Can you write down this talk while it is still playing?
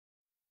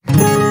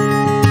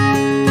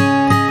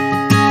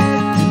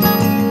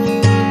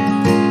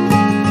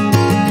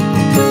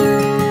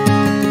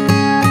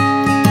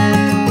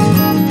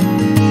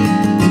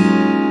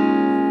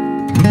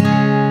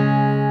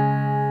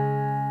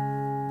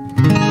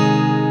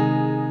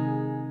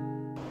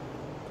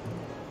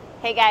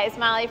Hey guys,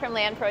 Molly from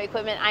Land Pro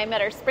Equipment. I'm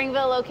at our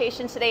Springville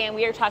location today and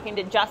we are talking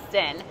to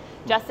Justin.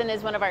 Justin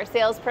is one of our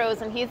sales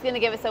pros and he's going to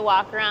give us a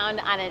walk around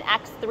on an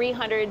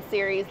X300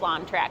 series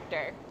lawn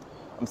tractor.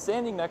 I'm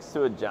standing next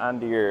to a John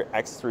Deere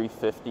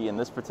X350, and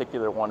this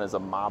particular one is a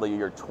model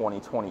year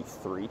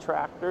 2023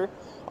 tractor.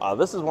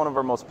 This is one of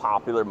our most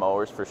popular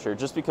mowers for sure,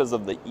 just because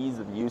of the ease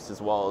of use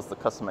as well as the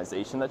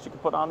customization that you can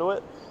put onto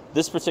it.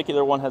 This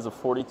particular one has a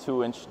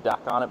 42-inch deck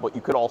on it, but you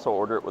could also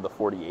order it with a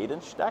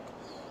 48-inch deck.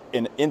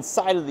 And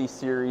inside of these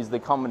series, they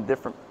come in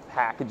different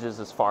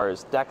packages as far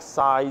as deck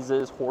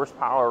sizes,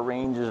 horsepower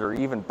ranges, or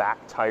even back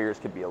tires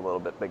could be a little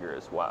bit bigger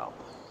as well.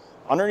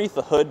 Underneath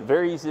the hood,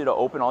 very easy to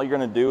open. All you're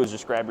gonna do is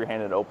just grab your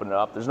hand and open it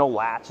up. There's no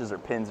latches or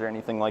pins or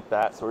anything like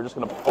that, so we're just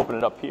gonna open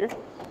it up here.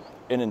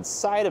 And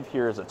inside of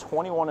here is a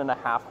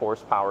 21.5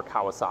 horsepower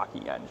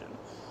Kawasaki engine.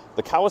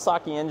 The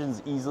Kawasaki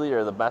engines easily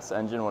are the best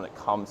engine when it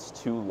comes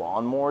to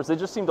lawnmowers. They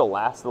just seem to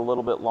last a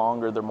little bit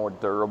longer. They're more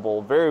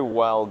durable, very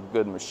well,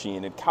 good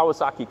machine. And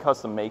Kawasaki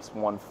custom makes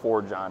one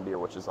for John Deere,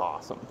 which is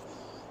awesome.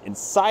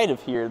 Inside of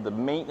here, the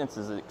maintenance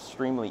is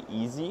extremely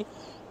easy.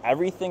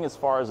 Everything as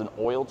far as an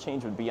oil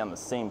change would be on the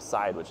same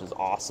side, which is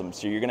awesome.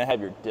 So you're gonna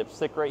have your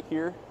dipstick right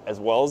here,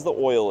 as well as the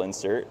oil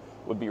insert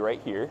would be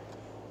right here.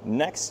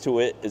 Next to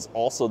it is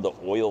also the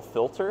oil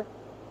filter.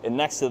 And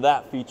next to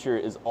that feature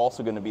is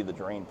also gonna be the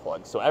drain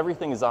plug. So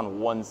everything is on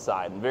one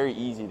side and very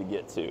easy to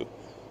get to.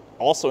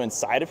 Also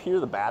inside of here,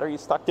 the battery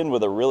is tucked in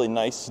with a really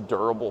nice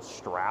durable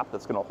strap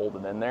that's gonna hold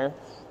it in there.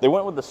 They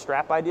went with the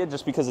strap idea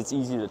just because it's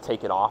easy to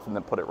take it off and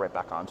then put it right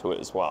back onto it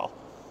as well.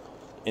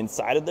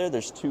 Inside of there,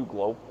 there's two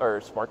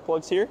spark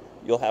plugs here.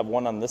 You'll have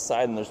one on this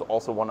side and there's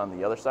also one on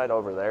the other side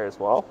over there as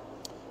well.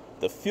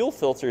 The fuel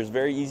filter is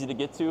very easy to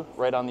get to,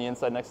 right on the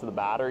inside next to the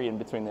battery, in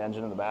between the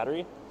engine and the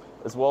battery,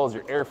 as well as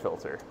your air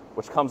filter,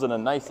 which comes in a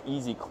nice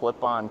easy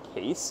clip-on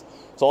case.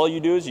 So all you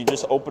do is you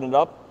just open it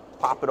up,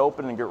 pop it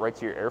open and get right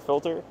to your air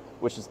filter,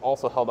 which is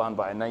also held on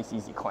by a nice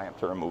easy clamp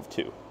to remove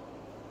too.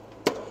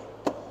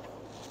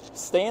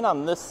 Staying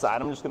on this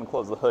side, I'm just gonna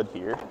close the hood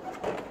here.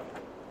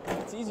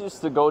 It's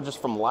easiest to go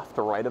just from left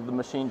to right of the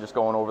machine, just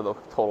going over the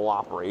total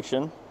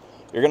operation.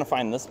 You're gonna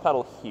find this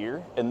pedal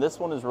here, and this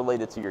one is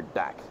related to your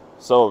deck.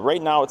 So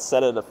right now it's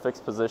set at a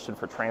fixed position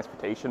for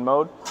transportation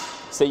mode.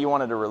 Say you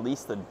wanted to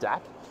release the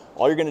deck,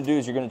 all you're gonna do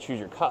is you're gonna choose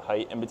your cut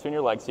height. In between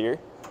your legs here,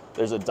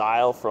 there's a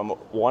dial from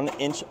 1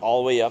 inch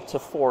all the way up to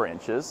 4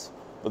 inches,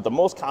 but the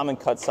most common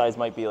cut size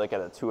might be like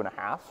at a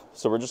 2.5.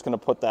 So we're just gonna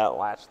put that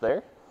latch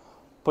there,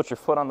 put your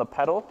foot on the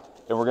pedal,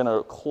 and we're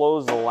gonna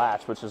close the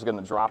latch, which is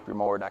gonna drop your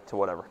mower deck to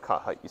whatever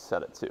cut height you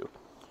set it to.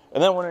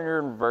 And then when you're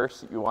in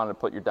reverse, you wanna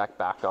put your deck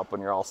back up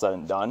when you're all said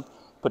and done.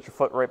 Put your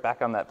foot right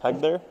back on that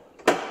peg there,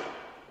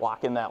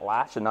 lock in that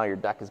latch, and now your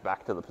deck is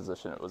back to the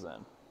position it was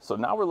in. So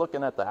now we're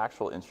looking at the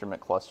actual instrument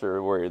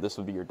cluster where this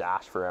would be your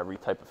dash for every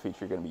type of feature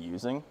you're gonna be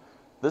using.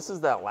 This is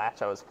that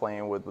latch I was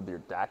playing with your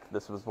deck.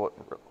 This was what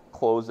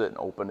closed it and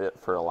opened it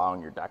for allowing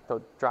your deck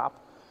to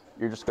drop.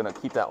 You're just gonna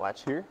keep that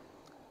latch here.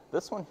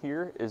 This one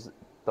here is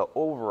the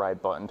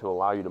override button to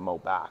allow you to mow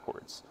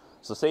backwards.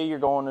 So say you're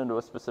going into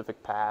a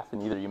specific path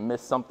and either you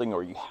miss something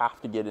or you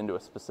have to get into a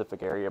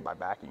specific area by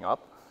backing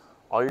up.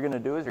 All you're gonna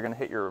do is you're gonna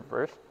hit your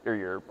reverse or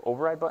your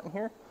override button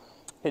here,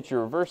 hit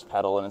your reverse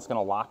pedal, and it's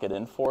gonna lock it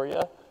in for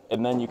you.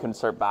 And then you can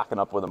start backing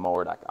up with a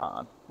mower deck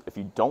on. If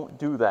you don't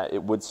do that,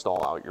 it would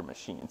stall out your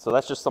machine. So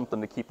that's just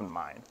something to keep in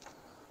mind.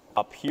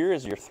 Up here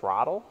is your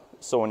throttle.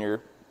 So when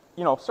you're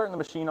starting the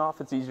machine off,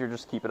 it's easier to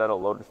just keep it at a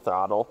loaded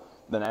throttle.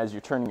 Then as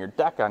you're turning your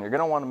deck on, you're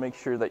gonna wanna make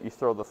sure that you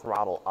throw the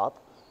throttle up.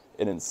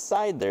 And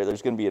inside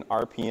there's gonna be an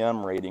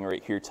RPM rating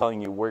right here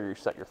telling you where you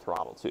set your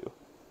throttle to.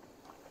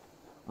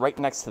 Right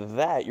next to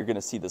that, you're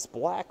gonna see this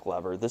black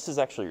lever. This is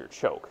actually your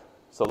choke.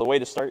 So the way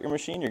to start your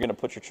machine, you're gonna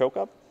put your choke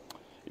up,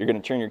 you're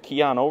gonna turn your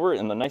key on over,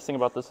 and the nice thing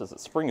about this is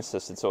it's spring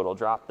assisted, so it'll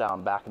drop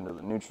down back into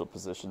the neutral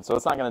position. So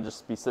it's not gonna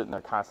just be sitting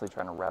there constantly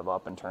trying to rev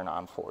up and turn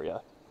on for you.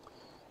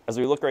 As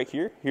we look right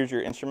here, here's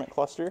your instrument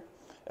cluster.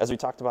 As we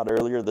talked about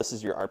earlier, this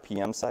is your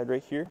RPM side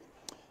right here.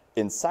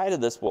 Inside of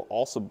this will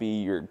also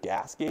be your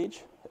gas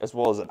gauge, as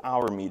well as an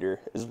hour meter,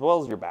 as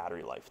well as your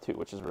battery life too,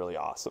 which is really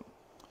awesome.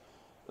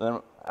 And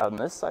then on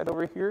this side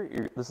over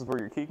here, this is where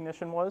your key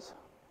ignition was.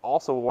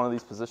 Also one of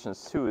these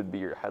positions too would be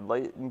your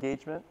headlight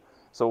engagement.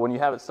 So when you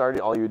have it started,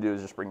 all you would do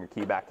is just bring your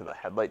key back to the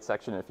headlight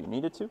section if you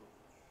needed to.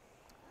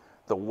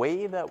 The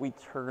way that we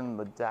turn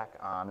the deck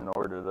on in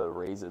order to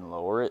raise and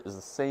lower it is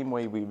the same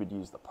way we would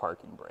use the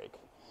parking brake.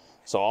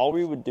 So all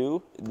we would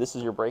do, this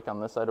is your brake on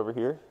this side over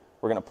here,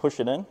 we're gonna push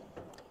it in,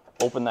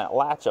 open that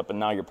latch up, and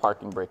now your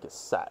parking brake is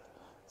set.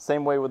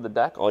 Same way with the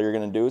deck, all you're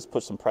gonna do is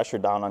put some pressure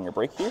down on your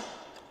brake here,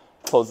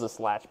 close this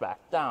latch back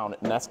down,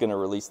 and that's gonna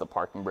release the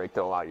parking brake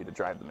to allow you to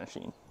drive the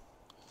machine.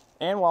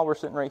 And while we're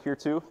sitting right here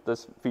too,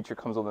 this feature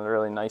comes with a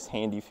really nice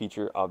handy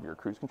feature of your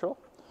cruise control.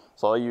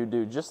 So all you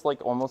do, just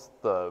like almost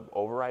the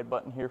override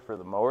button here for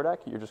the mower deck,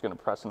 you're just gonna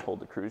press and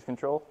hold the cruise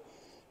control,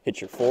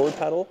 hit your forward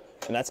pedal,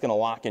 and that's gonna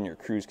lock in your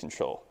cruise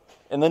control.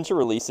 And then to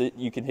release it,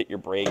 you can hit your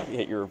brake,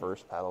 hit your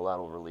reverse pedal,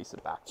 that'll release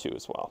it back too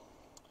as well.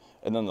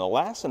 And then the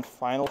last and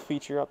final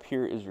feature up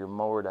here is your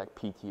mower deck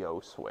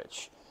PTO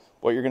switch.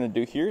 What you're going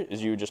to do here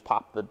is you just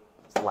pop the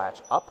latch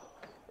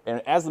up,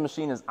 and as the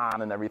machine is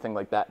on and everything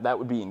like that, that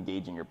would be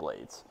engaging your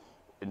blades.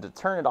 And to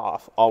turn it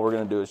off, all we're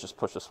going to do is just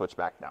push the switch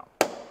back down.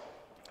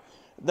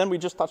 Then we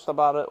just touched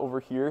about it over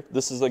here.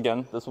 This is,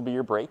 again, this will be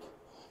your brake.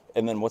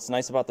 And then what's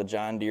nice about the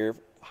John Deere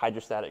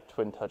hydrostatic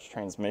twin touch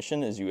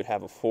transmission is you would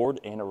have a forward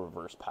and a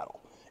reverse pedal.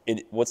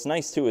 What's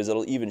nice too is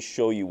it'll even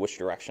show you which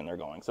direction they're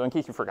going. So in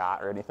case you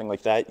forgot or anything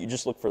like that, you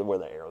just look for where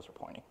the arrows are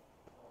pointing.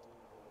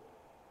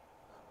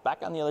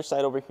 Back on the other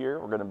side over here,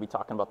 we're going to be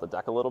talking about the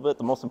deck a little bit.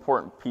 The most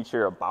important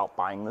feature about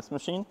buying this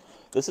machine,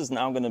 this is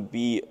now going to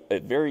be a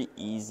very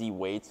easy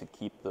way to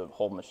keep the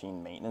whole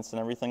machine maintenance and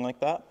everything like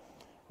that.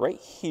 Right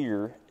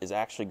here is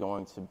actually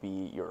going to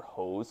be your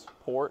hose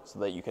port so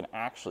that you can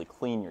actually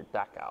clean your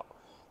deck out.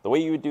 The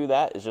way you would do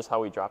that is just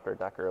how we dropped our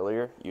deck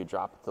earlier. You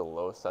drop it to the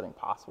lowest setting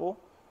possible,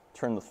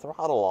 turn the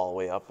throttle all the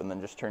way up, and then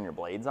just turn your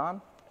blades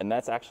on. And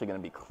that's actually going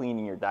to be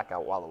cleaning your deck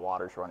out while the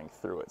water's running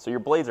through it. So your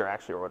blades are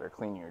actually what are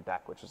cleaning your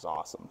deck, which is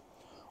awesome.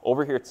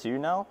 Over here too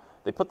now,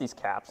 they put these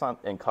caps on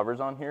and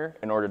covers on here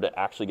in order to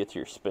actually get to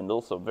your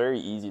spindle. So very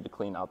easy to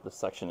clean out this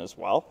section as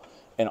well.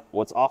 And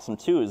what's awesome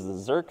too is the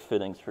Zerk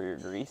fittings for your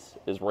grease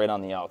is right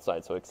on the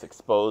outside. So it's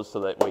exposed so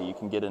that way you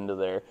can get into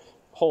there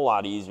a whole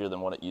lot easier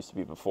than what it used to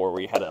be before,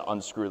 where you had to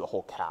unscrew the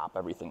whole cap,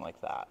 everything like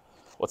that.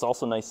 What's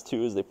also nice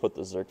too is they put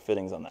the Zerk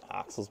fittings on the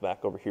axles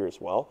back over here as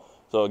well.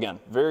 So again,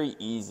 very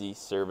easy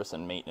service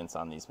and maintenance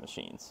on these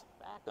machines.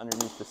 Back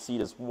underneath the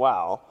seat as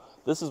well,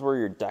 this is where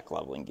your deck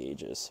leveling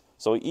gauge is.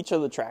 So each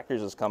of the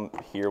tractors has come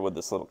here with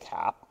this little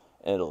cap,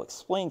 and it'll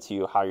explain to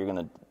you how you're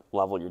going to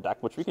level your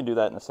deck, which we can do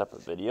that in a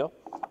separate video.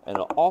 And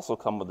it'll also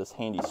come with this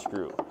handy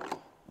screw.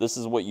 This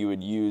is what you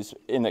would use,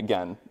 and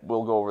again,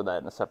 we'll go over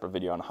that in a separate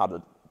video on how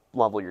to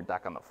level your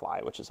deck on the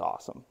fly, which is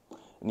awesome.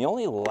 And the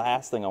only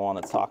last thing I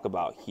want to talk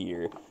about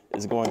here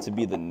is going to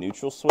be the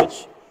neutral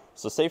switch.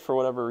 So say for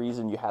whatever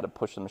reason you had to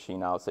push the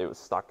machine out, say it was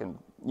stuck in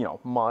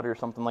mud or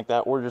something like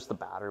that, or just the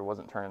battery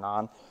wasn't turning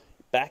on.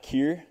 Back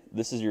here,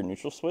 this is your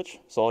neutral switch.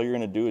 So all you're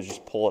going to do is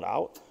just pull it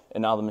out,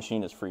 and now the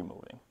machine is free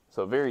moving.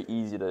 So very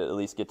easy to at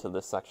least get to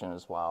this section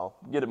as well.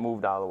 Get it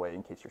moved out of the way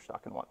in case you're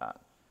stuck and whatnot.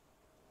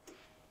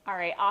 All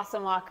right,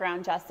 awesome walk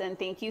around, Justin.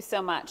 Thank you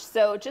so much.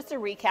 So just to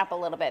recap a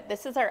little bit,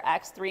 this is our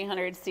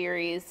X300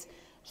 series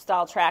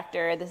style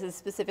tractor. This is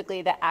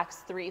specifically the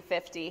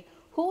X350.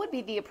 Who would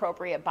be the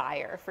appropriate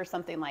buyer for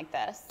something like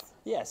this?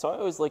 Yeah, so I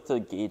always like to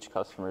gauge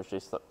customers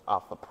just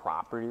off the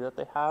property that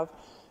they have.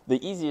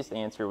 The easiest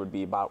answer would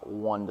be about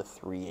 1 to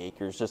 3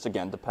 acres, just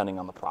again, depending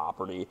on the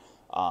property.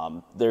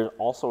 There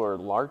also are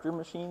larger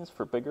machines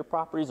for bigger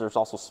properties. There's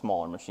also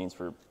smaller machines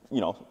for,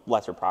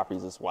 lesser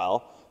properties as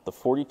well. The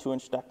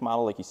 42-inch deck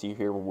model, like you see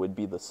here, would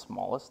be the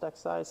smallest deck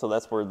size. So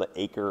that's where the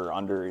acre or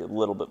under, a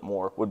little bit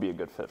more, would be a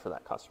good fit for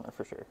that customer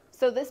for sure.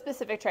 So this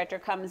specific tractor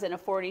comes in a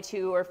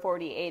 42 or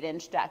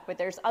 48-inch deck, but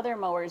there's other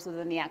mowers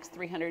within the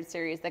X300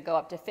 series that go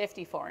up to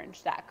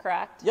 54-inch deck,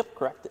 correct? Yep,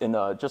 correct. And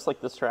just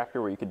like this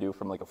tractor where you could do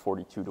from like a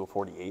 42 to a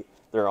 48,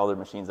 there are other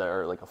machines that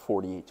are like a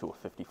 48 to a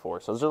 54.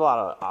 So there's a lot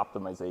of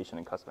optimization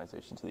and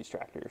customization to these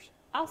tractors.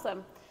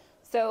 Awesome.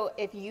 So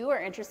if you are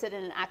interested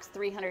in an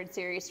X300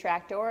 series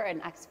tractor, or an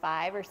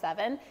X5 or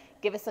 7,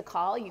 give us a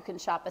call. You can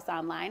shop us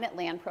online at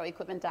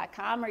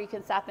landproequipment.com, or you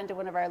can stop into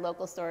one of our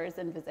local stores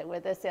and visit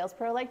with a sales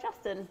pro like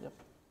Justin. Yep.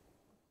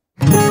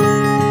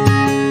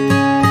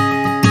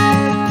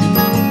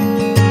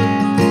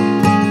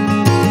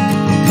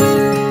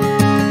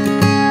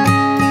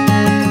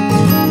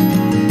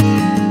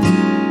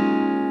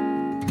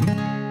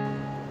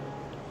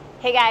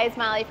 Hey guys,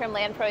 Molly from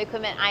Land Pro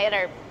Equipment. I had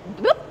our,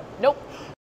 nope.